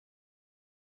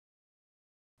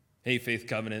Hey, Faith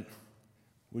Covenant,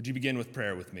 would you begin with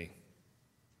prayer with me?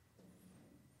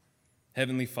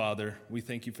 Heavenly Father, we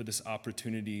thank you for this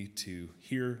opportunity to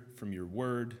hear from your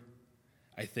word.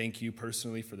 I thank you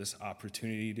personally for this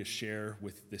opportunity to share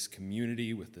with this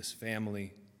community, with this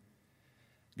family.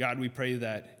 God, we pray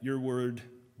that your word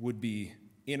would be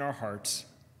in our hearts,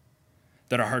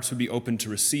 that our hearts would be open to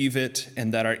receive it,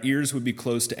 and that our ears would be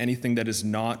closed to anything that is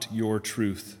not your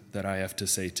truth that I have to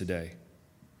say today.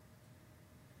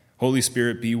 Holy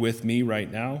Spirit, be with me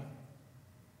right now.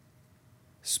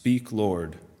 Speak,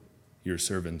 Lord, your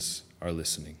servants are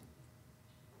listening.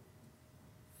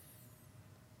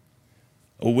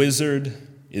 A wizard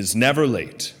is never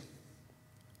late,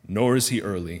 nor is he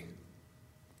early.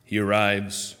 He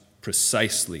arrives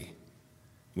precisely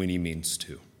when he means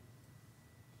to.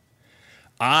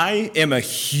 I am a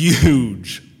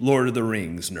huge Lord of the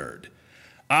Rings nerd.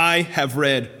 I have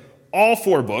read all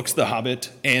 4 books, The Hobbit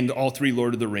and all 3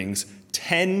 Lord of the Rings,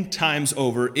 10 times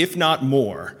over, if not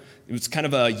more. It was kind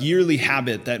of a yearly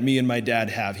habit that me and my dad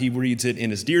have. He reads it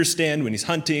in his deer stand when he's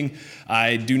hunting.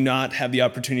 I do not have the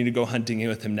opportunity to go hunting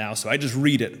with him now, so I just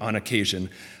read it on occasion.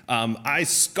 I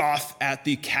scoff at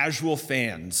the casual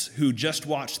fans who just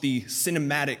watch the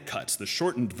cinematic cuts, the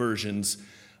shortened versions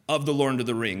of The Lord of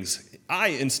the Rings. I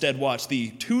instead watch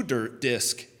the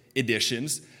 2-disc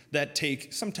editions that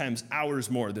take sometimes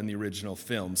hours more than the original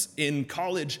films. In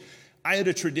college, I had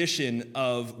a tradition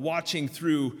of watching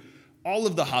through all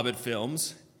of the Hobbit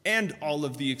films and all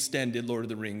of the extended Lord of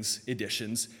the Rings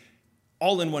editions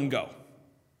all in one go,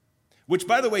 which,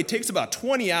 by the way, takes about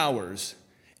 20 hours,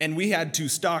 and we had to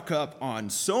stock up on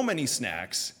so many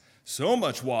snacks, so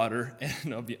much water,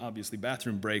 and obviously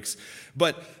bathroom breaks.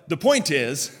 But the point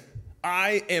is,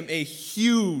 I am a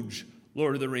huge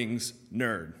Lord of the Rings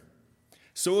nerd.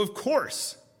 So, of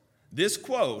course, this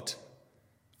quote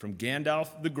from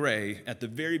Gandalf the Grey at the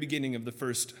very beginning of the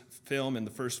first film and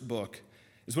the first book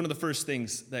is one of the first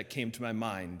things that came to my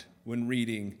mind when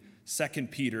reading 2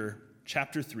 Peter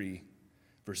chapter 3,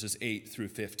 verses 8 through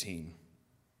 15,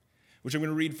 which I'm going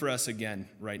to read for us again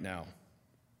right now,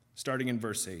 starting in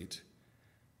verse 8.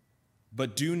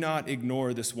 But do not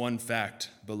ignore this one fact,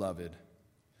 beloved,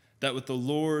 that with the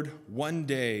Lord 1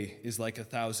 day is like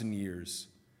 1,000 years,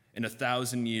 and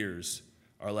 1,000 years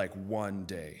are like 1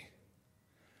 day.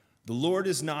 The Lord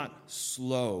is not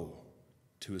slow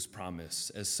to his promise,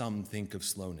 as some think of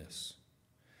slowness,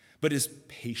 but is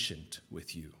patient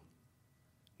with you,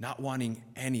 not wanting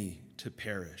any to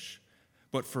perish,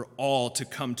 but for all to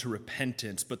come to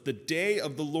repentance. But the day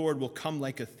of the Lord will come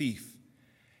like a thief,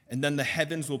 and then the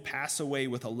heavens will pass away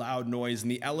with a loud noise,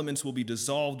 and the elements will be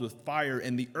dissolved with fire,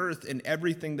 and the earth and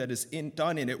everything that is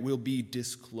done in it will be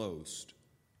disclosed.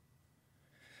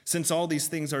 Since all these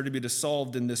things are to be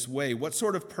dissolved in this way, what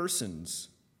sort of persons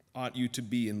ought you to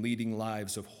be in leading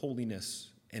lives of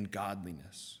holiness and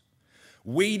godliness,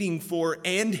 waiting for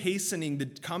and hastening the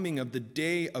coming of the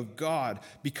day of God,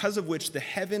 because of which the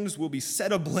heavens will be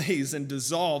set ablaze and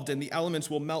dissolved, and the elements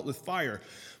will melt with fire?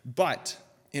 But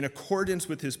in accordance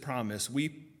with his promise,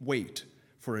 we wait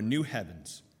for a new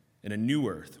heavens and a new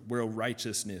earth where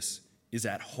righteousness is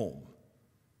at home.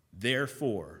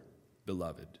 Therefore,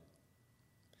 beloved,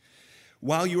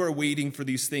 while you are waiting for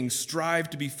these things, strive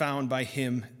to be found by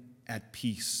him at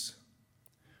peace,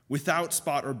 without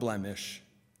spot or blemish,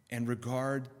 and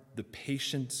regard the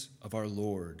patience of our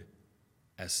Lord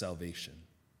as salvation.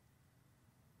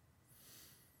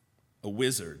 A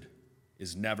wizard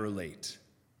is never late,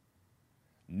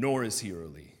 nor is he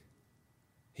early.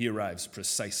 He arrives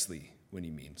precisely when he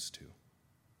means to.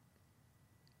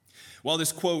 While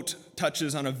this quote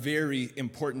touches on a very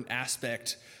important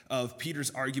aspect of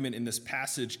Peter's argument in this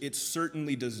passage, it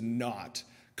certainly does not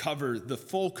cover the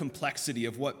full complexity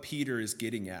of what Peter is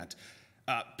getting at.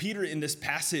 Peter in this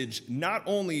passage not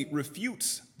only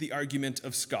refutes the argument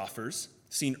of scoffers,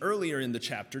 seen earlier in the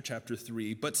chapter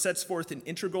 3, but sets forth an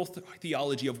integral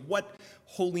theology of what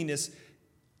holiness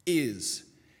is.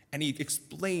 And he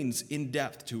explains in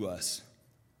depth to us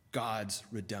God's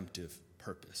redemptive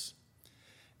purpose.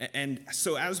 And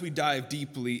so as we dive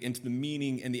deeply into the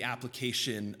meaning and the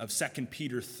application of 2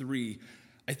 Peter 3,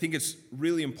 I think it's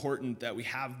really important that we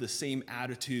have the same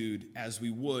attitude as we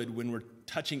would when we're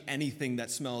touching anything that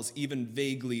smells even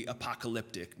vaguely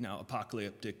apocalyptic. Now,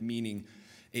 apocalyptic meaning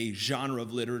a genre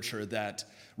of literature that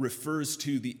refers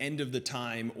to the end of the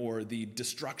time or the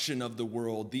destruction of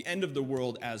the end of the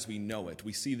world as we know it.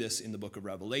 We see this in the book of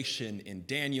Revelation, in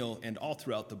Daniel, and all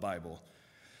throughout the Bible.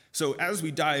 So as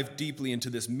we dive deeply into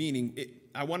this meaning,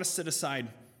 I want to set aside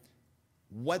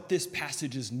what this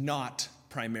passage is not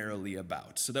primarily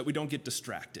about so that we don't get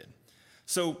distracted.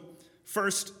 So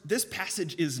first, this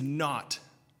passage is not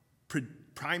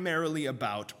primarily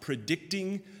about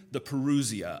predicting the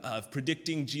parousia, of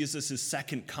predicting Jesus'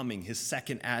 second coming, his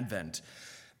second advent.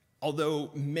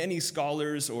 Although many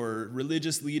scholars or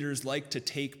religious leaders like to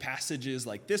take passages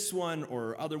like this one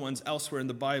or other ones elsewhere in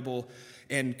the Bible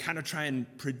and kind of try and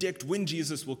predict when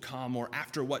Jesus will come or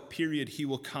after what period he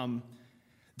will come,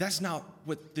 that's not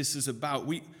what this is about.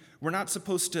 We're not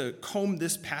supposed to comb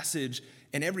this passage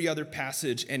and every other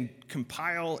passage and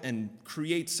compile and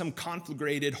create some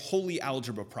conflagrated holy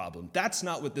algebra problem. That's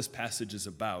not what this passage is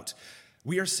about.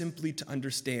 We are simply to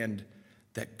understand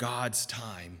that God's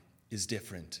time is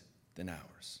different than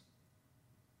ours.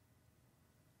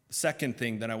 The second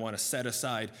thing that I want to set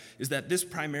aside is that this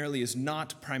passage is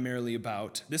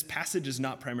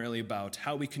not primarily about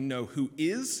how we can know who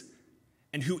is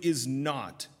and who is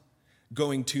not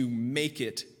going to make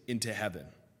it into heaven.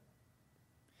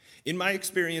 In my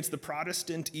experience, the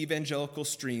Protestant evangelical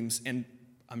streams, and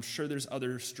I'm sure there's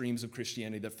other streams of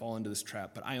Christianity that fall into this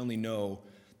trap, but I only know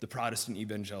the Protestant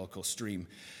evangelical stream.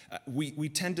 We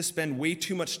tend to spend way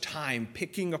too much time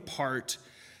picking apart,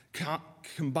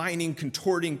 combining,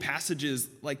 contorting passages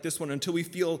like this one until we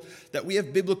feel that we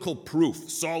have biblical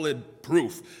proof, solid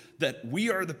proof, that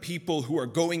we are the people who are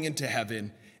going into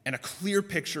heaven and a clear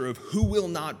picture of who will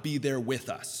not be there with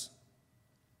us.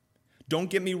 Don't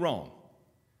get me wrong.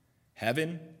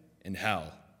 Heaven and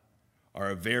hell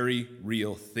are a very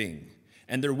real thing.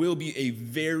 And there will be a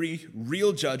very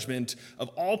real judgment of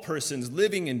all persons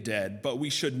living and dead, but we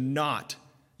should not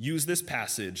use this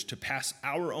passage to pass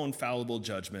our own fallible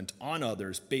judgment on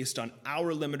others based on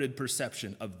our limited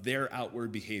perception of their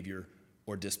outward behavior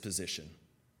or disposition.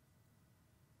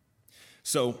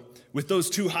 So, with those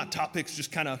two hot topics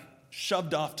just kind of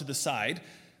shoved off to the side,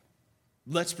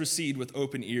 let's proceed with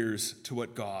open ears to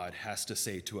what God has to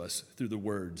say to us through the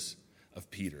words of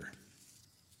Peter.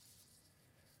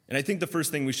 And I think the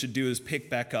first thing we should do is pick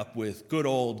back up with good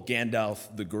old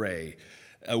Gandalf the Grey.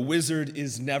 A wizard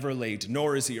is never late,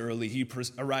 nor is he early. He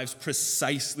arrives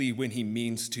precisely when he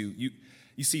means to.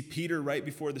 You see, Peter, right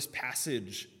before this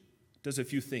passage, does a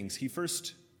few things. He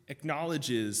first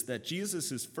acknowledges that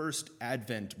Jesus' first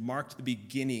advent marked the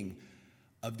beginning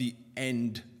of the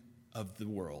end of the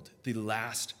world, the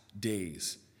last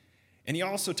days. And he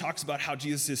also talks about how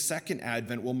Jesus' second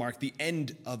advent will mark the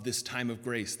end of this time of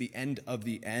grace, the end of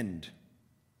the end.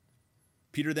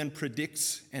 Peter then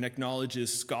predicts and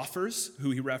acknowledges scoffers,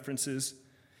 who he references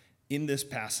in this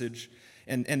passage,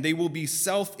 and they will be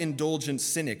self-indulgent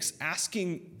cynics,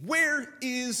 asking, where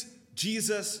is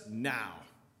Jesus now?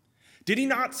 Did he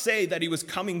not say that he was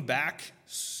coming back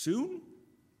soon?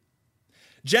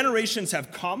 Generations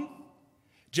have come.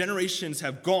 Generations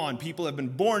have gone, people have been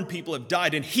born, people have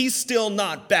died, and he's still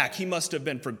not back. He must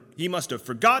have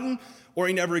forgotten, or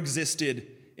he never existed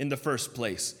in the first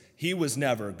place. He was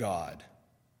never God.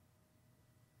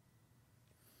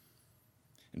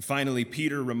 And finally,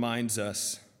 Peter reminds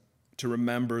us to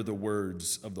remember the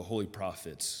words of the holy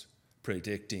prophets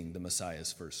predicting the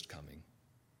Messiah's first coming.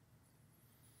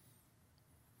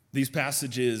 These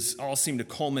passages all seem to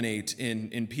culminate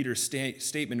in Peter's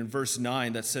statement in verse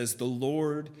 9 that says, "The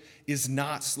Lord is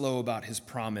not slow about his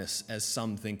promise, as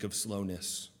some think of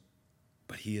slowness,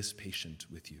 but he is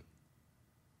patient with you."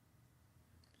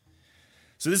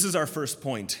 So this is our first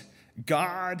point.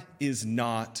 God is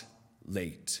not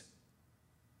late.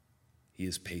 He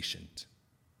is patient.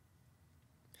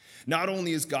 Not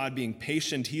only is God being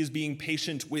patient, he is being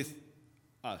patient with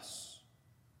us,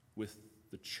 with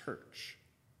the church.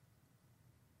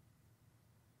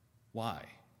 Why?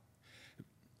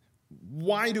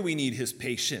 Why do we need his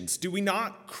patience? Do we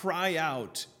not cry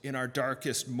out in our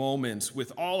darkest moments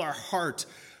with all our heart,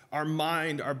 our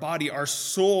mind, our body, our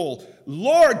soul,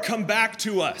 "Lord, come back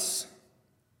to us"?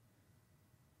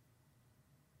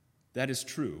 That is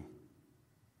true.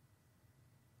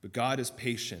 But God is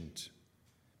patient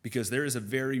because there is a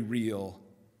very real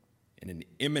and an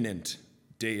imminent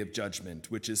day of judgment,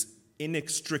 which is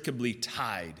inextricably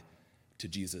tied to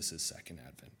Jesus' second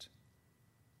advent.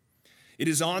 It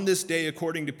is on this day,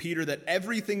 according to Peter, that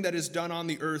everything that is done on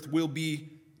the earth will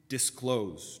be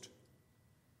disclosed.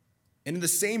 And in the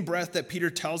same breath that Peter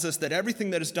tells us that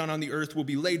everything that is done on the earth will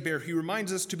be laid bare, he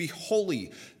reminds us to be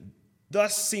holy,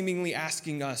 thus seemingly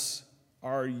asking us,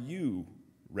 are you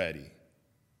ready?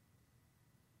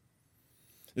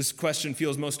 This question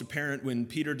feels most apparent when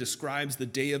Peter describes the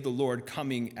day of the Lord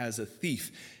coming as a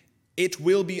thief. It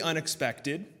will be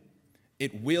unexpected,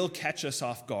 it will catch us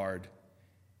off guard,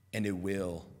 and it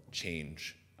will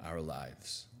change our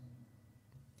lives.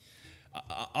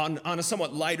 On a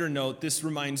somewhat lighter note, this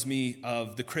reminds me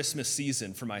of the Christmas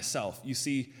season for myself. You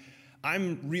see,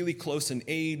 I'm really close in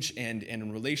age and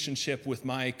in relationship with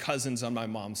my cousins on my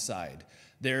mom's side.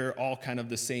 They're all kind of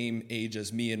the same age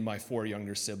as me and my 4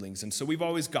 younger siblings, and so we've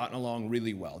always gotten along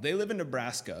really well. They live in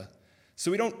Nebraska, so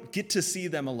we don't get to see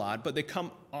them a lot, but they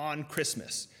come on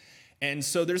Christmas. And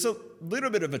so there's a little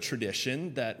bit of a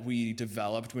tradition that we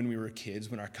developed when we were kids,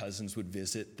 when our cousins would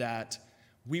visit, that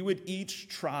we would each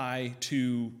try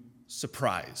to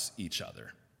surprise each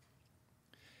other.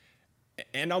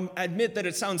 And I'll admit that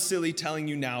it sounds silly telling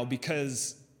you now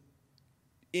because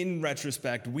in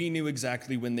retrospect, we knew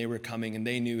exactly when they were coming and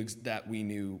they knew that we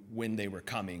knew when they were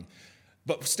coming.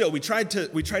 But still, we tried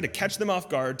to catch them off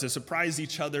guard, to surprise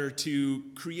each other, to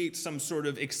create some sort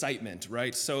of excitement,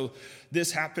 right? So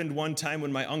this happened one time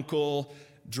when my uncle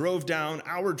drove down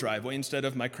our driveway instead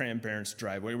of my grandparents'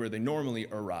 driveway where they normally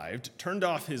arrived, turned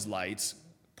off his lights,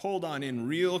 pulled on in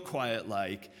real quiet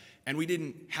like, and we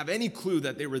didn't have any clue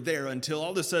that they were there until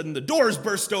all of a sudden the doors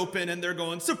burst open and they're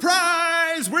going,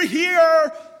 "Surprise, we're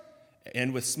here!"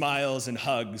 And with smiles and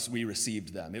hugs, we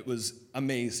received them. It was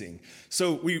amazing.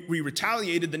 So we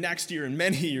retaliated the next year and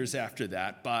many years after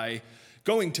that by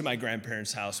going to my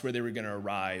grandparents' house where they were going to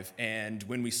arrive. And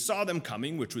when we saw them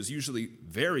coming, which was usually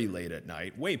very late at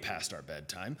night, way past our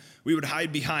bedtime, we would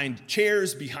hide behind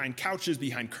chairs, behind couches,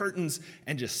 behind curtains,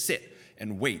 and just sit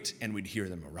and wait. And we'd hear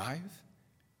them arrive,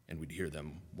 and we'd hear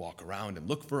them walk around and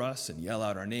look for us and yell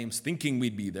out our names, thinking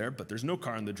we'd be there, but there's no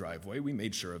car in the driveway. We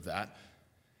made sure of that.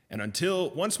 And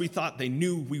once we thought they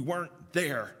knew we weren't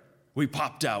there, we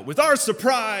popped out with our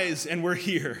surprise, and we're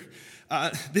here.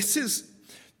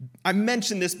 I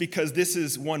mention this because this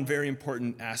is one very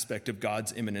important aspect of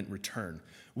God's imminent return.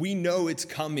 We know it's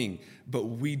coming, but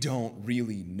we don't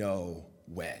really know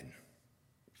when.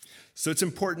 So it's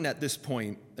important at this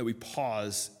point that we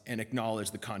pause and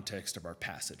acknowledge the context of our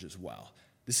passage as well.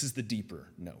 This is the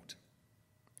deeper note.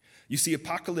 You see,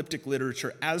 apocalyptic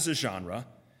literature as a genre,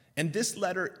 and this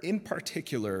letter in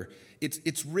particular,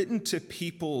 it's written to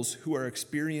peoples who are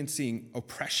experiencing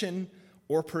oppression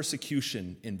or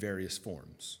persecution in various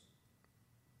forms.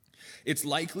 It's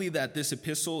likely that this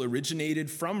epistle originated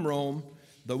from Rome,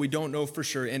 though we don't know for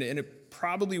sure, and it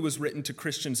probably was written to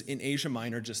Christians in Asia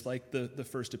Minor, just like the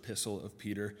first epistle of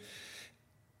Peter.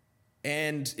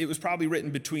 And it was probably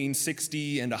written between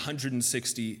 60 and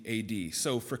 160 AD.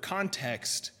 So for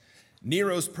context,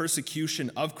 Nero's persecution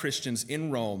of Christians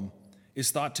in Rome is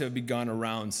thought to have begun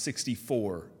around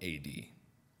 64 AD.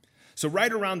 So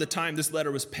right around the time this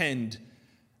letter was penned,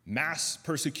 mass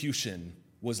persecution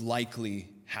was likely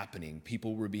happening.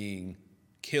 People were being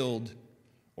killed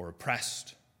or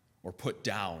oppressed or put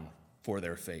down for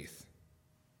their faith.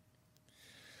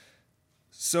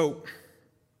 So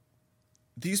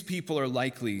these people are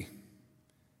likely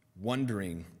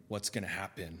wondering what's going to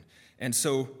happen. And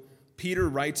so Peter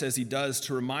writes as he does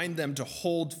to remind them to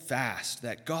hold fast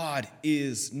that God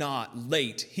is not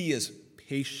late. He is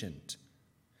patient.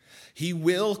 He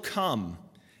will come,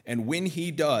 and when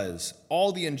he does,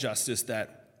 all the injustice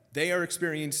that they are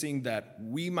experiencing, that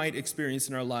we might experience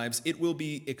in our lives, it will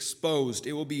be exposed.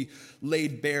 It will be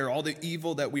laid bare. All the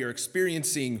evil that we are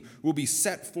experiencing will be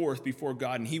set forth before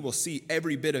God, and he will see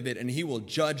every bit of it, and he will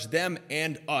judge them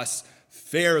and us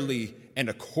fairly and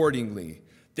accordingly.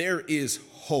 There is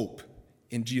hope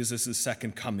in Jesus'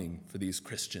 second coming for these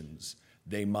Christians.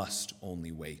 They must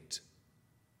only wait.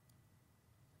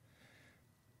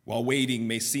 While waiting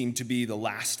may seem to be the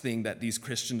last thing that these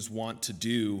Christians want to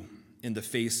do in the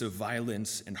face of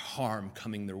violence and harm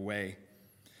coming their way,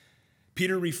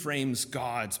 Peter reframes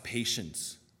God's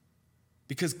patience,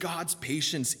 because God's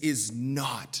patience is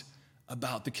not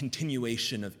about the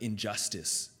continuation of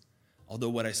injustice, although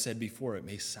what I said before, it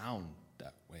may sound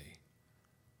that way.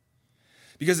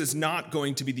 Because it's not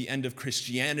going to be the end of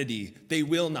Christianity. They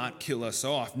will not kill us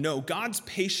off. No, God's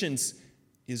patience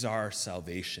is our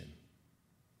salvation.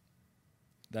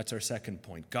 That's our second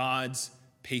point. God's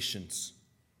patience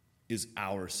is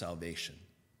our salvation.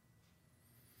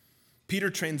 Peter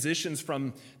transitions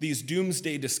from these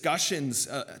doomsday discussions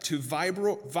to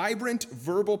vibrant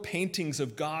verbal paintings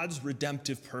of God's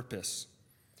redemptive purpose.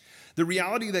 The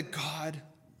reality that God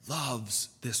loves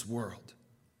this world,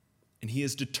 and he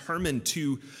is determined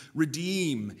to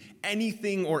redeem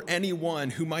anything or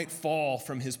anyone who might fall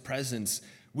from his presence.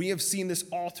 We have seen this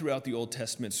all throughout the Old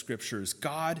Testament scriptures.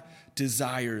 God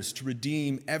desires to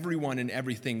redeem everyone and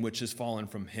everything which has fallen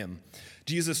from him.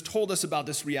 Jesus told us about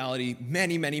this reality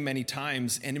many, many, many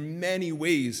times, and in many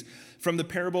ways. From the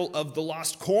parable of the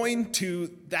lost coin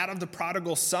to that of the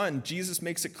prodigal son, Jesus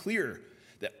makes it clear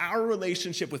that our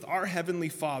relationship with our Heavenly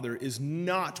Father is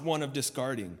not one of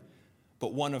discarding,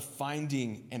 but one of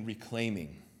finding and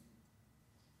reclaiming.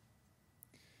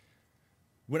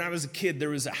 When I was a kid, there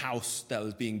was a house that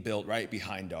was being built right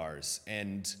behind ours,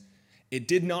 and it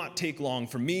did not take long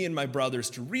for me and my brothers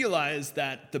to realize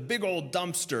that the big old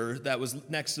dumpster that was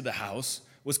next to the house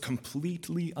was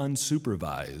completely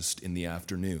unsupervised in the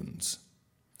afternoons.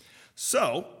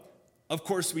 So, of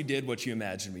course, we did what you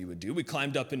imagine we would do. We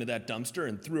climbed up into that dumpster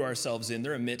and threw ourselves in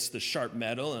there amidst the sharp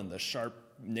metal and the sharp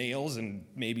nails and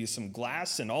maybe some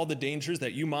glass and all the dangers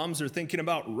that you moms are thinking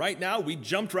about right now. We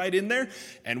jumped right in there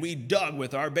and we dug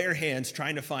with our bare hands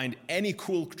trying to find any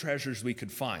cool treasures we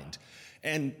could find.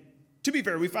 And to be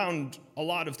fair, we found a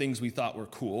lot of things we thought were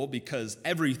cool because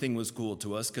everything was cool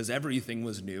to us, because everything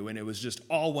was new, and it was just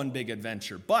all one big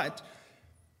adventure. But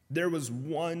there was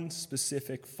one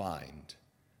specific find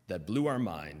that blew our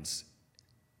minds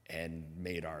and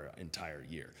made our entire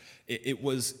year. It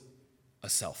was a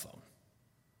cell phone.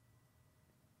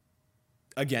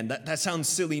 Again, that sounds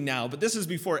silly now, but this is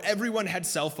before everyone had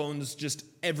cell phones just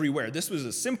everywhere. This was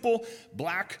a simple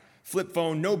black flip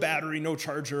phone, no battery, no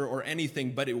charger or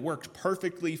anything, but it worked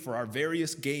perfectly for our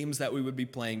various games that we would be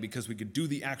playing because we could do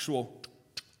the actual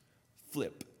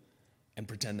flip and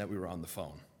pretend that we were on the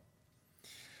phone.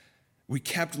 We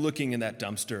kept looking in that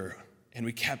dumpster, and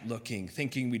we kept looking,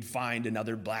 thinking we'd find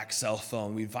another black cell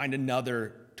phone, we'd find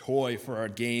another toy for our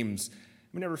games.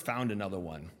 We never found another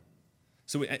one.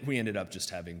 So we ended up just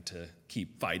having to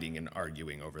keep fighting and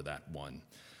arguing over that one.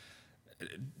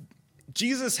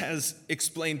 Jesus has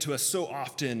explained to us so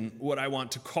often what I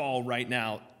want to call right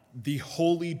now the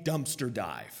holy dumpster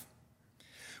dive,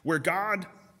 where God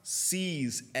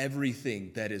sees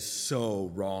everything that is so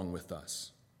wrong with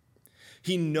us.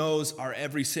 He knows our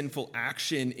every sinful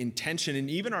action, intention, and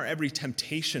even our every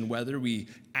temptation, whether we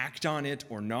act on it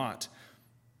or not.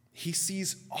 He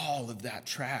sees all of that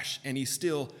trash, and he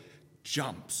still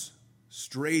jumps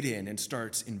straight in and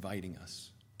starts inviting us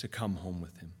to come home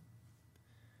with him.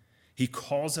 He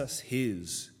calls us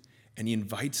his, and he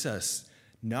invites us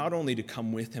not only to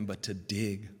come with him, but to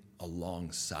dig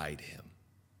alongside him.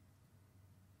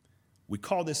 We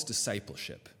call this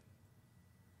discipleship.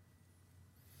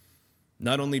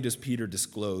 Not only does Peter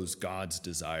disclose God's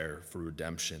desire for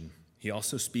redemption, he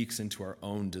also speaks into our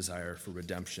own desire for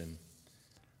redemption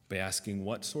by asking,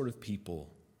 what sort of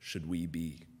people should we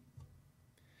be?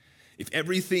 If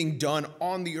everything done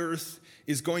on the earth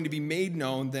is going to be made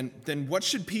known, then what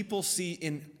should people see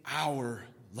in our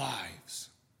lives?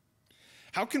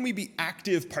 How can we be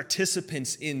active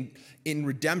participants in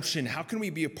redemption? How can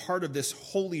we be a part of this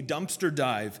holy dumpster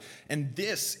dive? And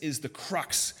this is the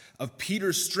crux of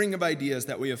Peter's string of ideas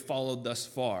that we have followed thus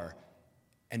far,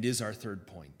 and is our third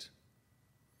point.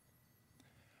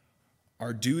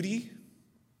 Our duty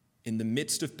in the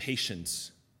midst of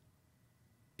patience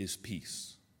is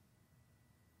peace.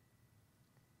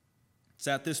 It's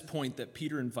at this point that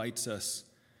Peter invites us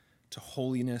to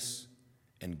holiness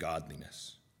and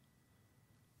godliness.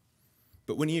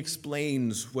 But when he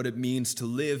explains what it means to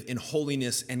live in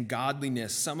holiness and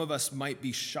godliness, some of us might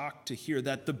be shocked to hear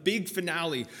that the big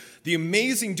finale, the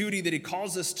amazing duty that he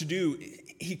calls us to do,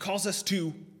 he calls us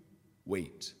to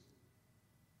wait.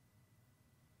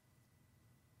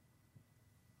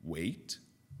 Wait?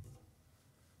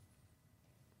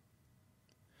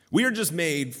 We are just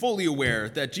made fully aware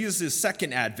that Jesus'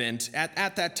 second advent,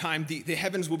 at that time, the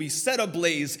heavens will be set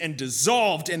ablaze and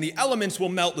dissolved, and the elements will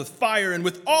melt with fire. And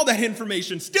with all that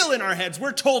information still in our heads,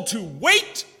 we're told to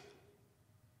wait.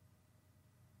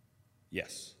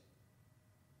 Yes,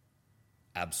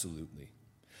 absolutely.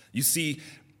 You see,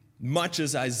 much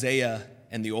as Isaiah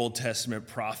and the Old Testament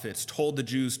prophets told the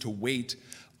Jews to wait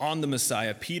on the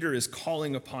Messiah, Peter is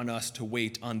calling upon us to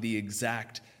wait on the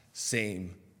exact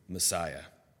same Messiah.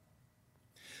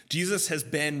 Jesus has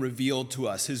been revealed to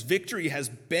us. His victory has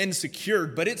been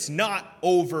secured, but it's not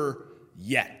over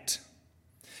yet.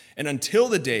 And until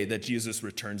the day that Jesus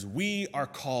returns, we are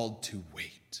called to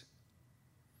wait.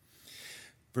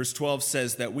 Verse 12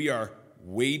 says that we are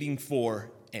waiting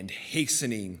for and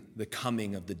hastening the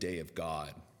coming of the day of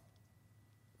God.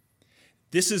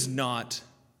 This is not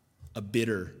a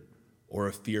bitter or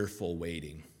a fearful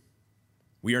waiting.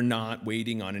 We are not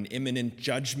waiting on an imminent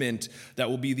judgment that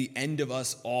will be the end of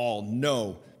us all.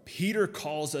 No, Peter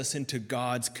calls us into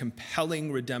God's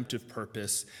compelling redemptive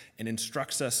purpose and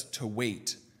instructs us to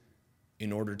wait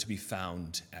in order to be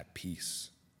found at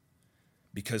peace.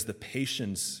 Because the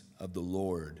patience of the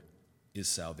Lord is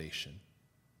salvation.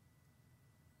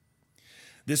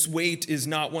 This wait is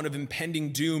not one of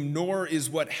impending doom, nor is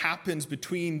what happens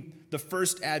between the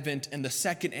first advent and the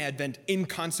second advent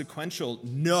inconsequential.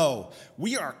 No,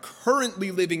 we are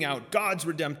currently living out God's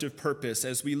redemptive purpose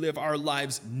as we live our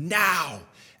lives now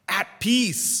at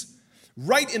peace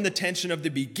Right in the tension of the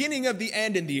beginning of the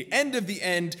end and the end of the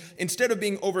end, instead of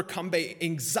being overcome by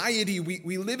anxiety,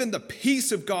 we live in the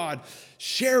peace of God,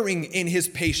 sharing in his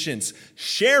patience,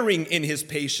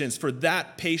 for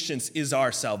that patience is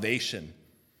our salvation.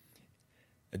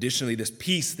 Additionally, this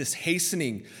peace, this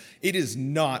hastening, it is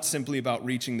not simply about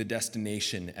reaching the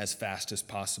destination as fast as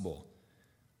possible.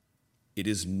 It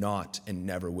is not and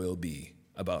never will be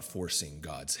about forcing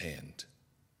God's hand.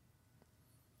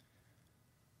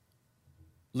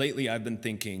 Lately, I've been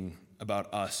thinking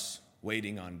about us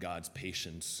waiting on God's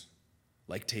patience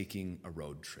like taking a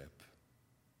road trip.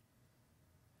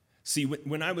 See,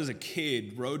 when I was a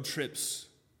kid, road trips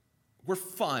were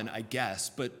fun, I guess,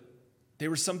 but they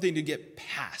were something to get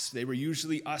past. They were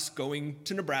usually us going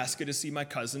to Nebraska to see my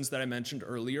cousins that I mentioned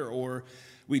earlier, or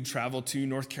we'd travel to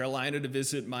North Carolina to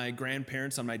visit my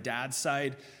grandparents on my dad's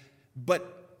side.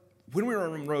 But when we were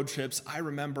on road trips, I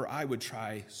remember I would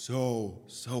try so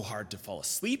hard to fall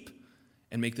asleep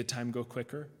and make the time go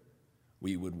quicker.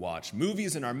 We would watch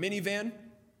movies in our minivan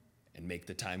and make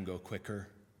the time go quicker.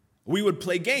 We would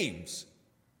play games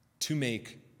to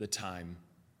make the time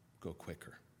go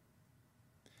quicker.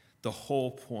 The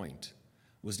whole point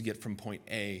was to get from point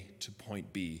A to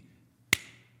point B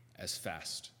as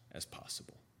fast as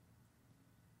possible.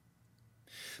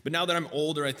 But now that I'm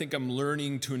older, I think I'm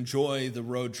learning to enjoy the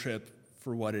road trip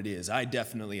for what it is. I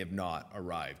definitely have not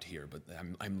arrived here, but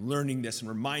I'm learning this and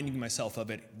reminding myself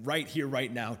of it right here,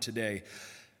 right now, today.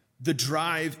 The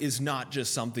drive is not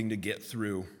just something to get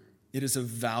through. It is a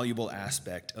valuable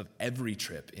aspect of every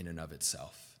trip in and of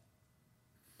itself.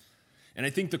 And I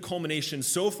think the culmination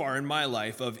so far in my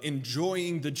life of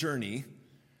enjoying the journey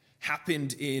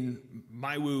happened in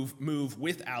my move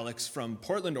with Alex from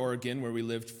Portland, Oregon, where we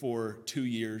lived for 2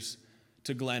 years,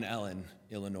 to Glen Ellen,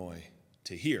 Illinois,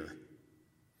 to here.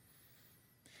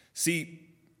 See,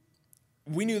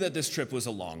 we knew that this trip was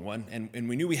a long one, and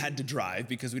we knew we had to drive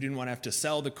because we didn't want to have to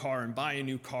sell the car and buy a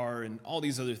new car and all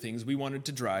these other things. We wanted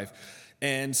to drive.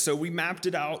 And so we mapped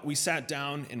it out, we sat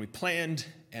down, and we planned,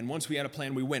 and once we had a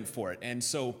plan, we went for it. And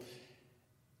so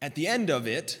at the end of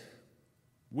it,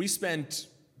 we spent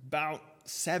about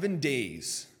 7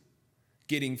 days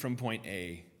getting from point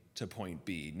A to point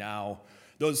B. Now,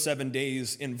 those 7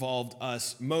 days involved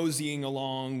us moseying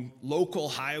along local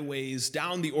highways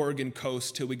down the Oregon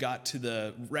coast till we got to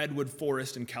the redwood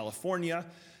forest in California,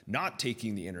 not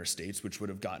taking the interstates, which would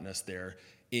have gotten us there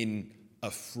in a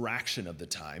fraction of the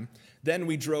time. Then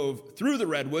we drove through the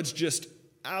redwoods, just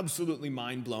absolutely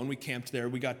mind blown. We camped there.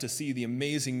 We got to see the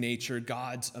amazing nature,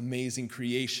 God's amazing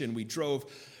creation. We drove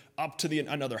up to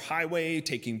another highway,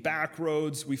 taking back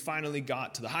roads. We finally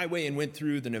got to the highway and went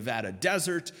through the Nevada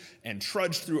desert and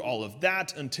trudged through all of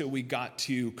that until we got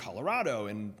to Colorado,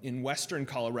 and in western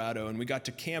Colorado, and we got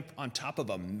to camp on top of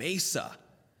a mesa.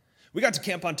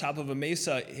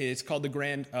 It's called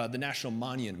the National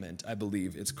Monument, I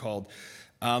believe it's called.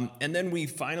 And then we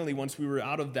finally, once we were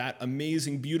out of that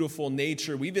amazing, beautiful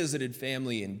nature, we visited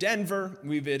family in Denver,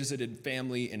 we visited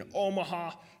family in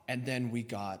Omaha, and then we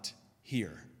got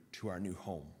here to our new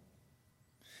home.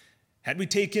 Had we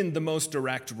taken the most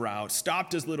direct route,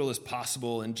 stopped as little as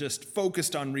possible, and just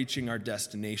focused on reaching our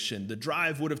destination, the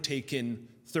drive would have taken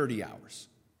 30 hours,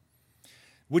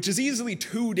 which is easily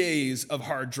 2 days of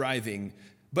hard driving.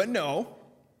 But no,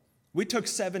 we took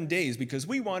 7 days because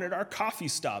we wanted our coffee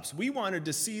stops. We wanted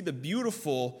to see the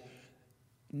beautiful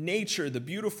nature, the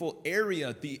beautiful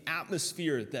area, the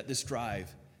atmosphere that this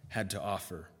drive had to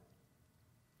offer.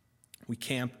 We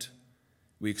camped,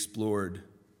 we explored,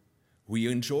 we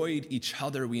enjoyed each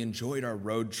other, we enjoyed our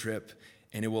road trip,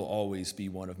 and it will always be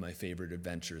one of my favorite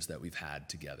adventures that we've had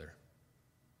together.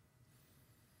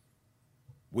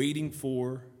 Waiting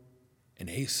for and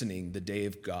hastening the day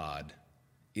of God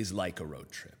is like a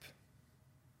road trip.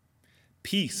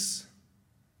 Peace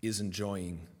is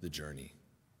enjoying the journey.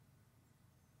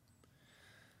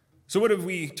 So what have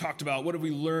we talked about? What have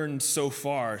we learned so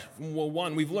far? Well,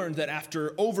 one, we've learned that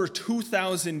after over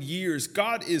 2,000 years,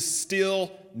 God is still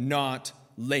not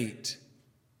late.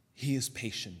 He is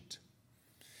patient.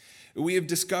 We have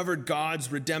discovered God's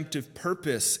redemptive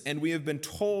purpose, and we have been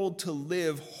told to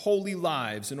live holy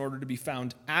lives in order to be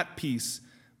found at peace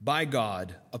by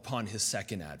God upon his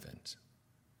second advent.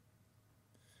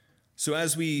 So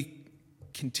as we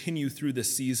continue through the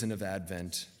season of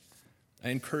Advent, I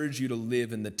encourage you to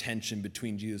live in the tension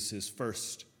between Jesus'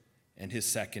 first and his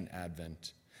second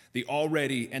advent, the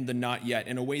already and the not yet,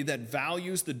 in a way that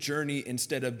values the journey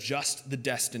instead of just the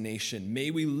destination. May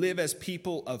we live as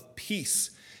people of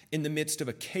peace in the midst of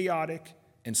a chaotic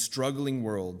and struggling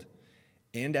world,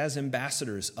 and as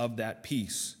ambassadors of that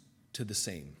peace to the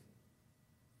same.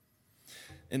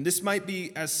 And this might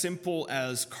be as simple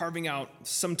as carving out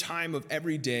some time of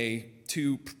every day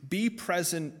to be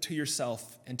present to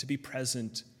yourself and to be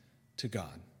present to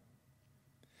God.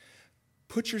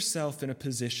 Put yourself in a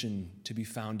position to be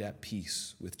found at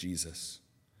peace with Jesus.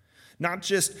 Not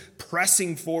just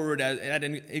pressing forward at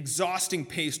an exhausting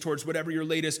pace towards whatever your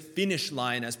latest finish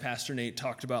line, as Pastor Nate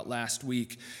talked about last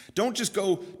week. Don't just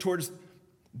go towards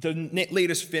the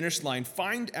latest finish line.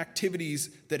 Find activities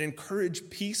that encourage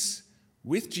peace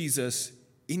with Jesus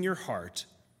in your heart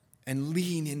and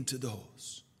lean into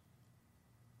those.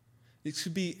 It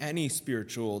could be any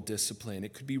spiritual discipline.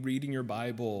 It could be reading your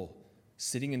Bible,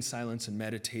 sitting in silence and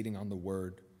meditating on the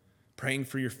Word, praying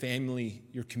for your family,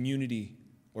 your community,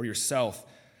 or yourself.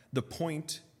 The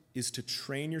point is to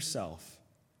train yourself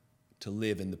to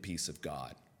live in the peace of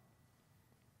God.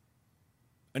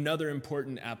 Another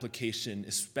important application,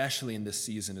 especially in this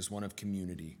season, is one of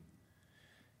community.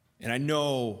 And I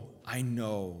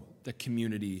know that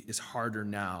community is harder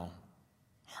now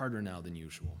than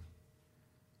usual.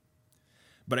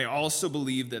 But I also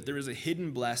believe that there is a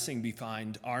hidden blessing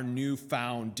behind our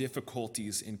newfound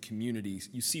difficulties in communities.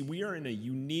 You see, we are in a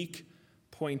unique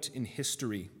point in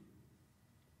history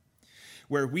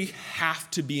where we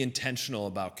have to be intentional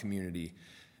about community,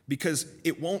 because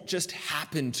it won't just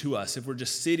happen to us if we're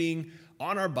just sitting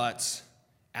on our butts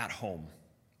at home.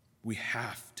 We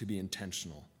have to be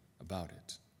intentional about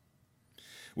it.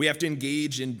 We have to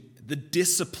engage in the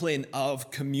discipline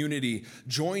of community,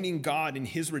 joining God in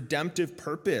his redemptive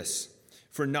purpose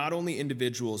for not only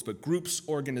individuals, but groups,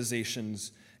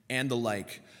 organizations, and the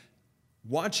like.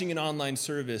 Watching an online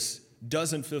service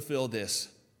doesn't fulfill this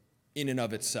in and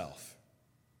of itself.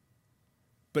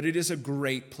 But it is a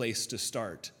great place to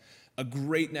start. A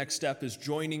great next step is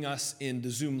joining us in the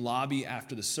Zoom lobby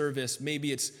after the service.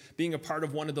 Maybe it's being a part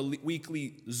of one of the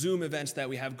weekly Zoom events that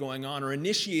we have going on, or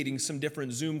initiating some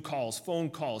different Zoom calls, phone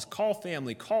calls, call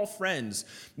family, call friends.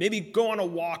 Maybe go on a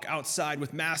walk outside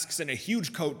with masks and a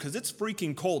huge coat because it's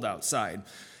freaking cold outside.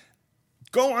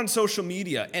 Go on social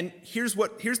media, and here's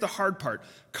the hard part.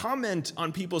 Comment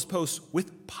on people's posts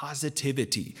with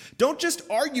positivity. Don't just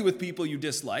argue with people you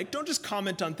dislike. Don't just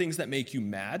comment on things that make you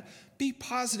mad. Be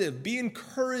positive, be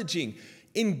encouraging.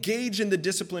 Engage in the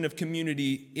discipline of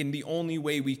community in the only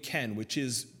way we can, which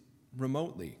is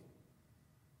remotely.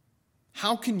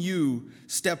 How can you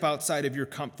step outside of your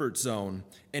comfort zone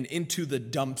and into the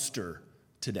dumpster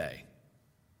today?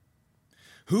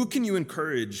 Who can you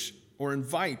encourage or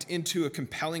invite into a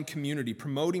compelling community,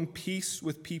 promoting peace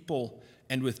with people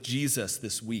and with Jesus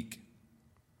this week?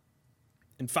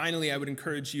 And finally, I would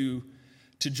encourage you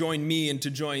to join me and to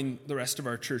join the rest of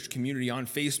our church community on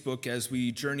Facebook as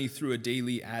we journey through a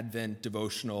daily Advent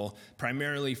devotional,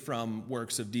 primarily from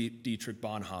works of Dietrich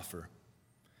Bonhoeffer.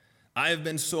 I have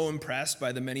been so impressed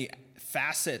by the many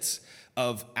facets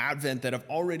of Advent that have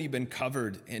already been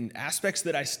covered, and aspects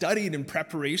that I studied in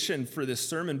preparation for this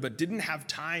sermon but didn't have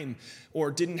time or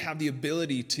didn't have the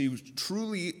ability to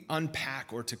truly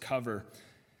unpack or to cover.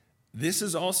 This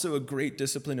is also a great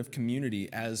discipline of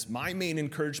community, as my main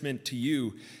encouragement to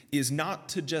you is not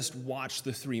to just watch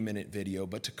the 3-minute video,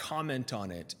 but to comment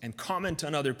on it and comment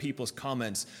on other people's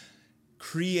comments.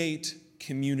 Create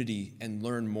community and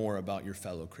learn more about your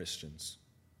fellow Christians.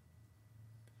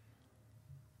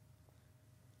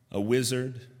 A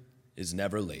wizard is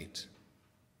never late,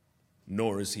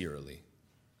 nor is he early.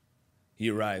 He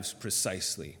arrives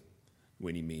precisely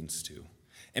when he means to.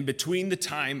 And between the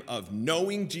time of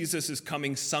knowing Jesus is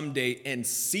coming someday and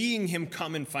seeing him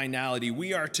come in finality,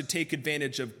 we are to take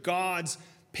advantage of God's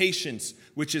patience,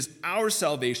 which is our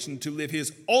salvation, to live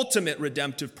his ultimate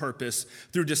redemptive purpose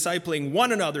through discipling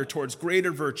one another towards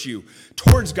greater virtue,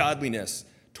 towards godliness,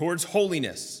 towards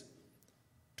holiness,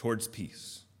 towards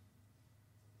peace.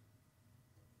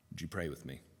 Would you pray with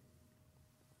me?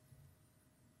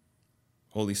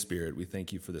 Holy Spirit, we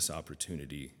thank you for this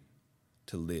opportunity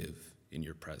to live in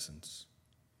your presence.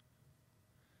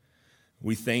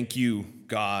 We thank you,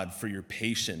 God, for your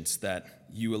patience, that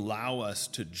you allow us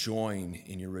to join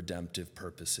in your redemptive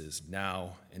purposes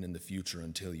now and in the future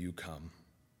until you come.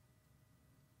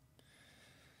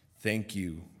 Thank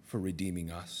you for redeeming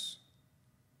us.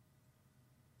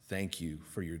 Thank you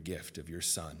for your gift of your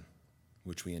Son,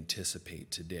 which we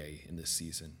anticipate today in this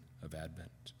season of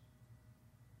Advent.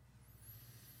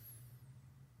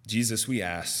 Jesus, we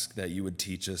ask that you would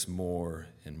teach us more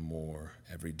and more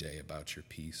every day about your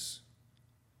peace.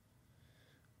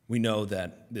 We know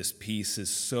that this peace is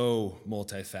so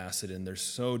multifaceted and there's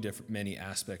so many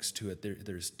aspects to it.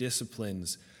 There's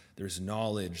disciplines, there's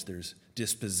knowledge, there's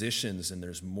dispositions, and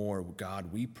there's more.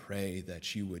 God, we pray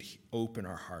that you would open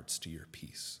our hearts to your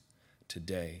peace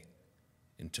today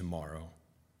in tomorrow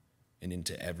and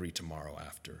into every tomorrow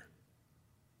after.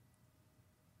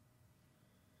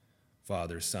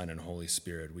 Father, Son, and Holy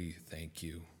Spirit, we thank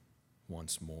you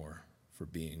once more for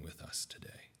being with us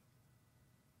today.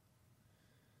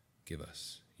 Give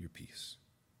us your peace.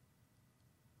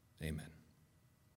 Amen.